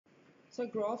So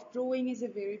graph drawing is a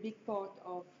very big part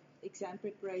of exam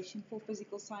preparation for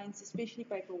physical science, especially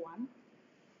paper 1.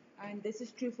 And this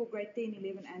is true for grade 10,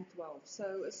 11 and 12.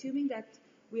 So assuming that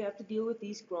we have to deal with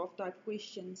these graph type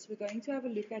questions, we're going to have a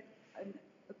look at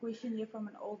a question here from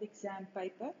an old exam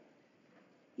paper.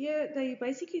 Here they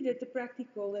basically did the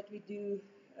practical that we do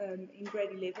in grade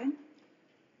 11.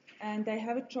 And they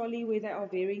have a trolley where they are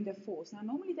varying the force. Now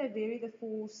normally they vary the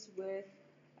force with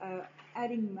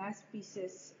adding mass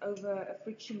pieces over a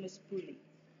frictionless pulley.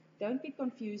 Don't get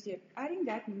confused here. Adding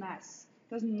that mass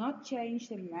does not change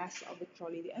the mass of the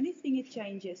trolley. The only thing it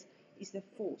changes is the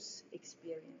force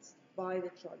experienced by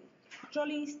the trolley. The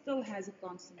trolley still has a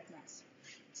constant mass.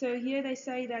 So here they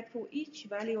say that for each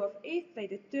value of f, they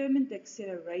determined the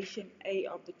acceleration a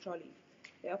of the trolley.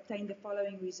 They obtain the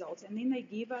following results, and then they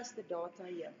give us the data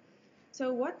here.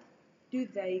 So what do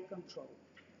they control?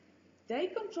 They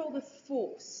control the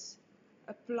force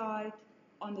applied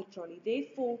on the trolley.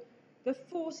 Therefore, the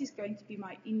force is going to be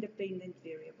my independent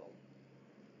variable,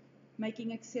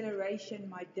 making acceleration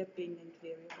my dependent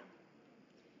variable.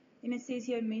 Then it says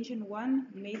here, mention one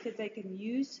method they can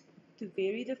use to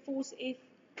vary the force F.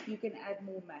 You can add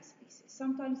more mass pieces.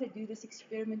 Sometimes they do this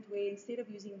experiment where instead of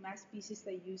using mass pieces,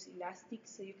 they use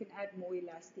elastics, so you can add more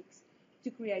elastics to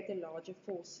create a larger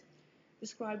force.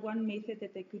 Describe one method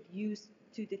that they could use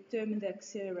to determine the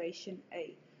acceleration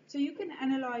A. So you can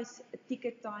analyze a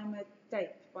ticket timer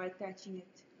tape by attaching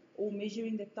it or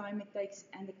measuring the time it takes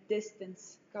and the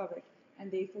distance covered,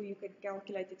 and therefore you can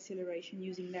calculate acceleration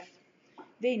using that.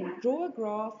 Then draw a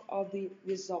graph of the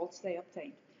results they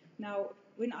obtained. Now,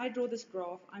 when I draw this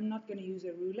graph, I'm not going to use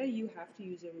a ruler. You have to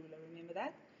use a ruler, remember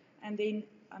that? And then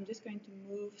I'm just going to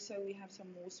move so we have some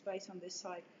more space on this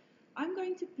side. I'm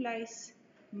going to place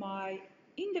my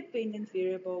independent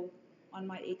variable on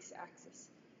my x-axis.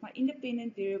 My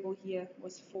independent variable here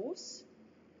was force.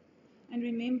 And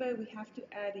remember, we have to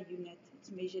add a unit.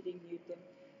 It's measured in Newton.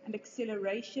 And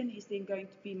acceleration is then going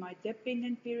to be my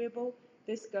dependent variable.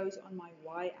 This goes on my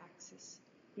y-axis.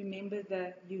 Remember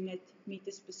the unit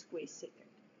meters per square second.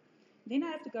 Then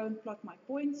I have to go and plot my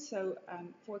points. So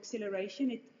for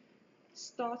acceleration, it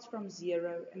starts from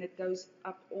 0 and it goes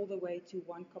up all the way to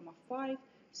 1,5.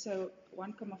 So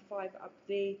 1,5 up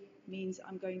there means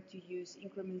I'm going to use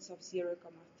increments of 0,3,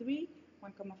 1,5,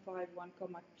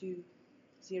 1,2,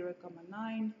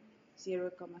 0,9,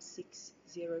 0,6,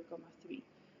 0,3.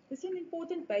 This is an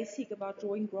important basic about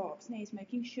drawing graphs, is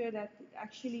making sure that it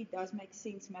actually does make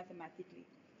sense mathematically.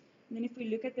 And then if we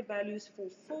look at the values for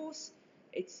force,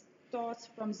 it starts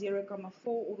from 0,4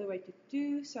 all the way to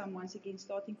 2. So I'm once again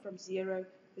starting from 0.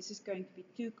 This is going to be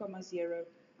 2,0.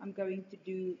 I'm going to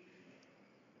do,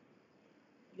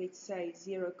 let's say,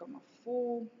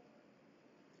 0,4,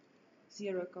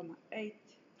 0,8,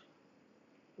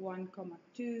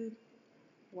 1,2,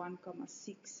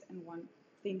 1,6, and 1,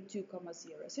 then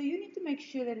 2,0. So you need to make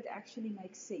sure that it actually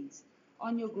makes sense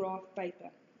on your graph paper.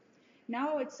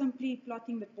 Now it's simply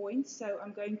plotting the points. So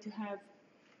I'm going to have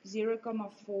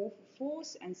 0,4 for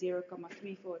force and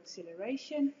 0,3 for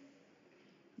acceleration,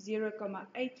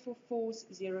 0,8 for force,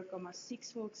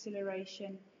 0,6 for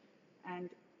acceleration, and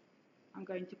I'm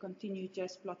going to continue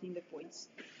just plotting the points.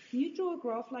 When you draw a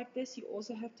graph like this, you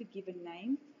also have to give a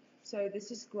name. So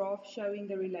this is graph showing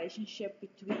the relationship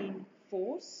between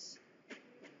force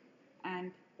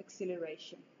and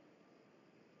acceleration.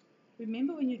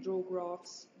 Remember, when you draw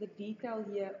graphs, the detail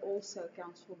here also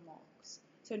counts for marks.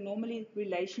 So normally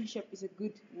relationship is a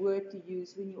good word to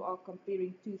use when you are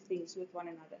comparing two things with one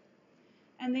another.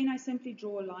 And then I simply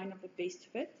draw a line of the best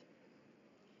fit.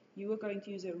 You are going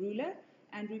to use a ruler,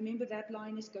 and remember that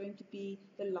line is going to be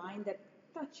the line that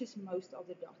touches most of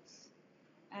the dots.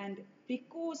 And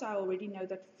because I already know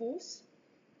that force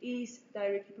is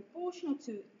directly proportional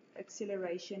to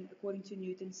acceleration according to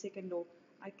Newton's second law,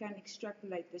 I can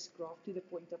extrapolate this graph to the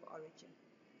point of origin.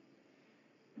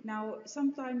 Now,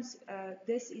 sometimes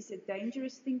this is a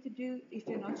dangerous thing to do if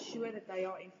you're not sure that they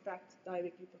are in fact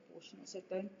directly proportional. So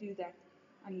don't do that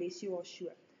unless you are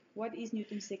sure. What is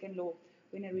Newton's second law?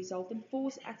 When a resultant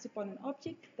force acts upon an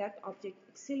object, that object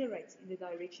accelerates in the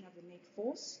direction of the net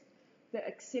force. The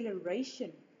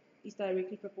acceleration is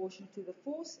directly proportional to the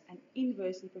force and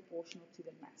inversely proportional to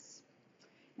the mass.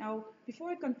 Now, before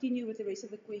I continue with the rest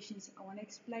of the questions, I want to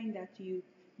explain that to you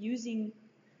using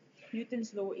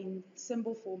Newton's law in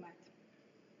symbol format.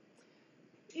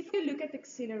 If you look at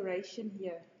acceleration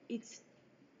here, it's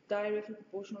directly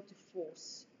proportional to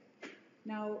force.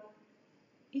 Now,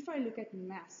 if I look at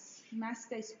mass, mass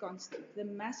stays constant. The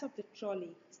mass of the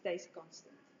trolley stays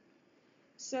constant.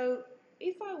 So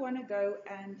if I want to go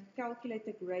and calculate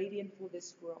the gradient for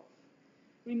this graph,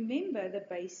 Remember the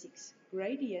basics.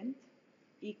 Gradient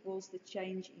equals the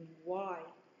change in y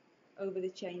over the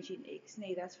change in x.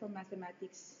 Nee, that's from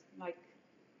mathematics, like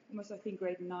almost I think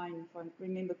grade 9, if I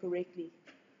remember correctly.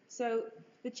 So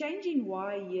the change in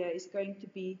y here is going to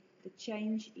be the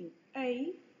change in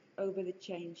a over the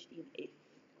change in f.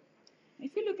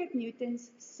 If you look at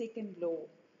Newton's second law,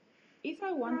 if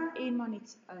I want m on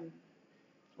its own,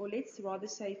 or let's rather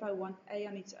say if I want a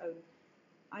on its own,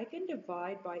 I can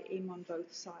divide by m on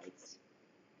both sides.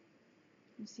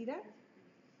 You see that?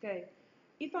 Okay.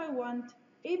 If I want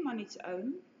m on its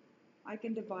own, I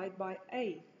can divide by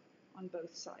a on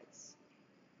both sides.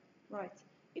 Right.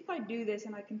 If I do this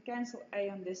and I can cancel a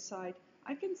on this side,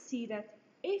 I can see that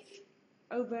f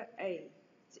over a,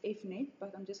 it's f net,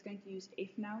 but I'm just going to use f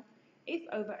now, f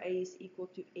over a is equal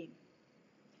to m.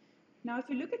 Now if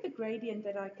you look at the gradient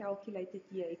that I calculated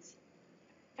here, it's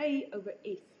a over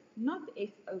f, not f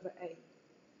over a.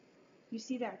 You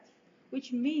see that?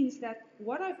 Which means that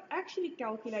what I've actually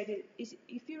calculated is,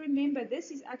 if you remember,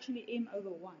 this is actually m over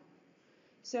 1.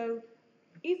 So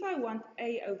if I want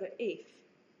a over f,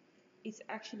 it's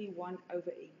actually 1 over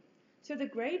m. So the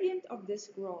gradient of this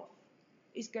graph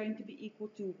is going to be equal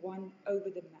to 1 over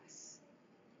the mass.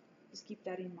 Just keep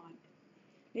that in mind.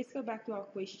 Let's go back to our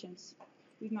questions.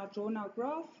 We've now drawn our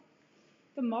graph.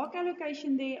 The mark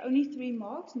allocation there, only 3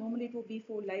 marks. Normally it will be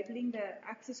for labeling the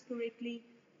axis correctly,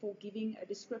 for giving a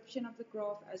description of the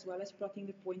graph, as well as plotting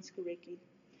the points correctly.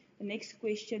 The next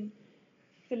question,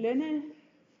 the learner,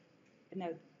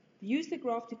 use the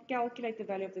graph to calculate the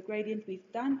value of the gradient.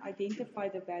 We've done, identify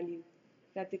the value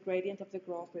that the gradient of the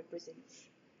graph represents.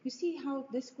 You see how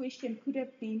this question could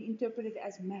have been interpreted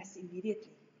as mass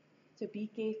immediately. So be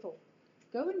careful.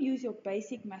 Go and use your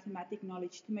basic mathematical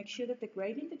knowledge to make sure that the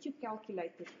gradient that you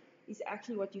calculated is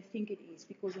actually what you think it is,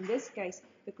 because in this case,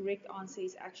 the correct answer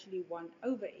is actually 1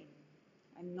 over m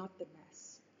and not the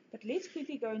mass. But let's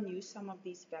quickly go and use some of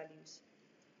these values.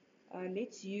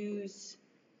 Let's use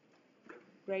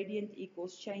gradient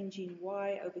equals change in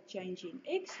y over change in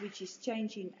x, which is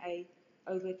change in a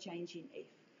over change in f.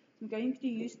 I'm going to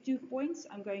use 2 points.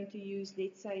 I'm going to use,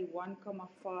 let's say,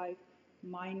 1,5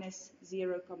 minus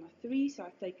 0,3. So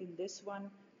I've taken this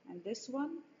one and this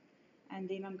one. And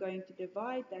then I'm going to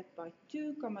divide that by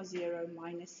 2, 0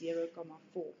 minus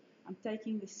 0,4. I'm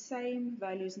taking the same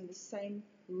values in the same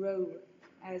row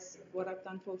as what I've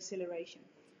done for acceleration.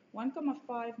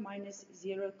 1,5 minus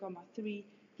 0,3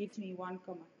 gives me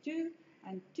 1,2,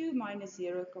 and 2 minus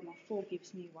 0,4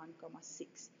 gives me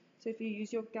 1,6. So if you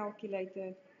use your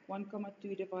calculator,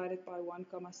 1,2 divided by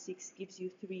 1,6 gives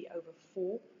you 3 over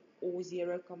 4, or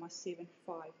 0,75,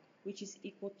 which is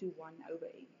equal to 1 over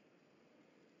m.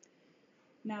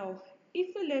 Now,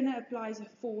 if the learner applies a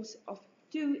force of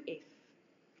 2F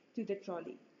to the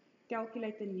trolley,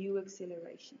 calculate the new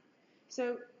acceleration.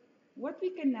 So what we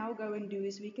can now go and do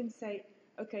is we can say,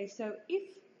 okay, so if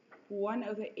 1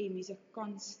 over m is a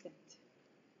constant,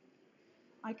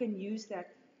 I can use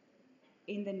that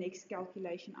in the next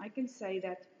calculation. I can say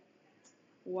that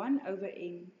 1 over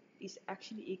m is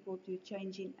actually equal to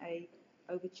change in a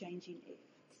over change in f.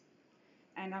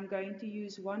 And I'm going to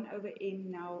use 1 over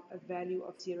m now, a value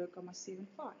of 0,75.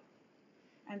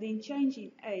 And then change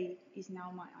in a is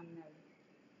now my unknown.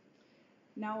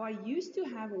 Now I used to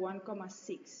have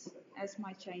 1,6 as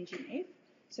my change in f.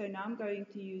 So now I'm going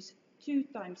to use 2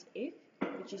 times f,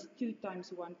 which is 2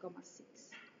 times 1,6.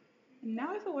 And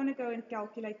now if I want to go and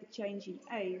calculate the change in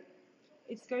a,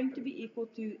 it's going to be equal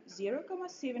to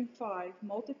 0,75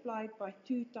 multiplied by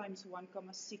 2 times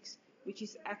 1,6, which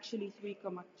is actually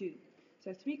 3,2. So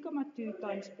 3,2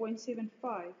 times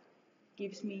 0.75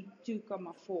 gives me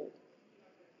 2,4.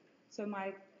 So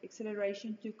my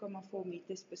acceleration 2,4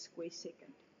 meters per square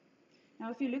second. Now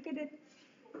if you look at it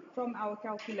from our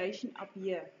calculation up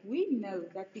here, we know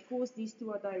that because these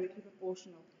two are directly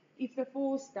proportional, if the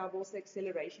force doubles, the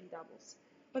acceleration doubles.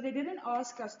 But they didn't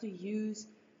ask us to use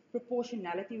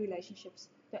proportionality relationships.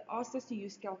 They asked us to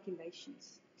use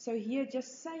calculations. So here,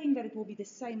 just saying that it will be the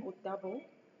same or double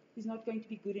is not going to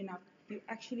be good enough. You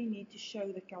actually need to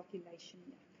show the calculation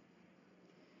here.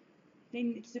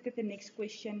 Then let's look at the next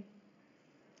question.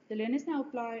 The learners now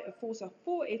apply a force of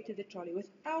 4F to the trolley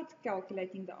without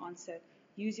calculating the answer.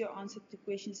 Use your answer to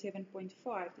question 7.5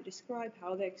 to describe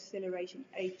how the acceleration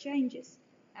A changes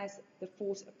as the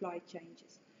force applied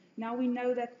changes. Now we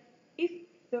know that if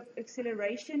the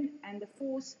acceleration and the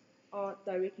force are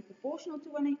directly proportional to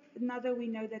one another, we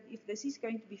know that if this is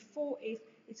going to be 4F,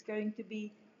 it's going to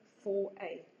be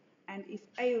 4A. And if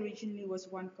A originally was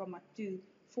 1,2,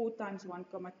 4 times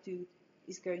 1,2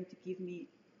 is going to give me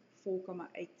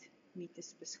 4,8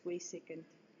 meters per square second.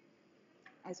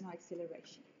 as my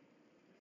acceleration.